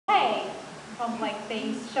from like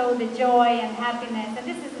they show the joy and happiness. And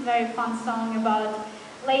this is a very fun song about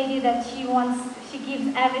a lady that she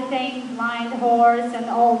gives everything, blind horse and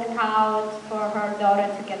old cow for her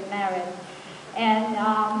daughter to get married. And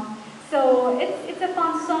so it's a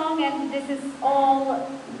fun song, and this is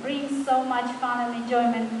all brings so much fun and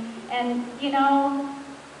enjoyment. And you know,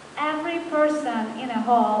 every person in a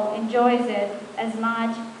hall enjoys it as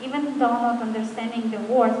much, even though not understanding the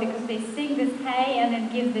words, because they sing this hey and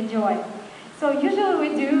it gives the joy. So usually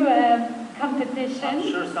we do a competition. I'm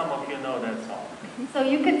sure some of you know that song. So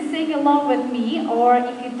you can sing along with me, or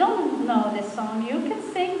if you don't know this song, you can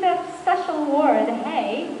sing that special word,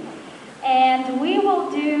 hey. And we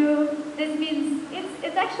will do, this means,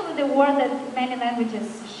 it's actually the word that many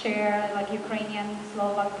languages share, like Ukrainian,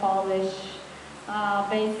 Slovak, Polish,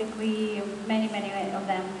 basically many of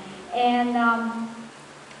them. And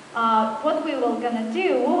what we will gonna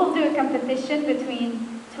do, we will do a competition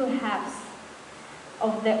between two halves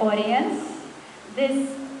of the audience.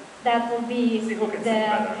 That will be this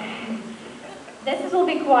will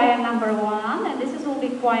be choir number 1, and this will be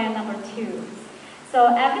choir number 2. So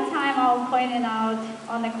every time I'll point it out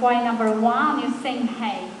on the choir number 1, you sing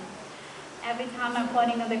hey. Every time I'm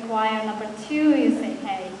pointing at the choir number 2, you say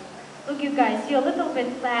hey. Look, you guys, you're a little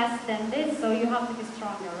bit less than this, so you have to be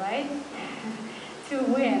stronger, right? To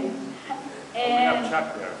win. And we have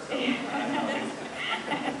Chuck there, so.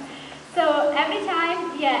 So every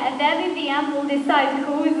time, yeah, and then in the end we'll decide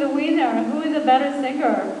who is the winner, who is a better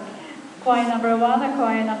singer. Choir number 1 or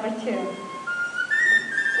choir number 2.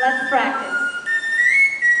 Let's practice.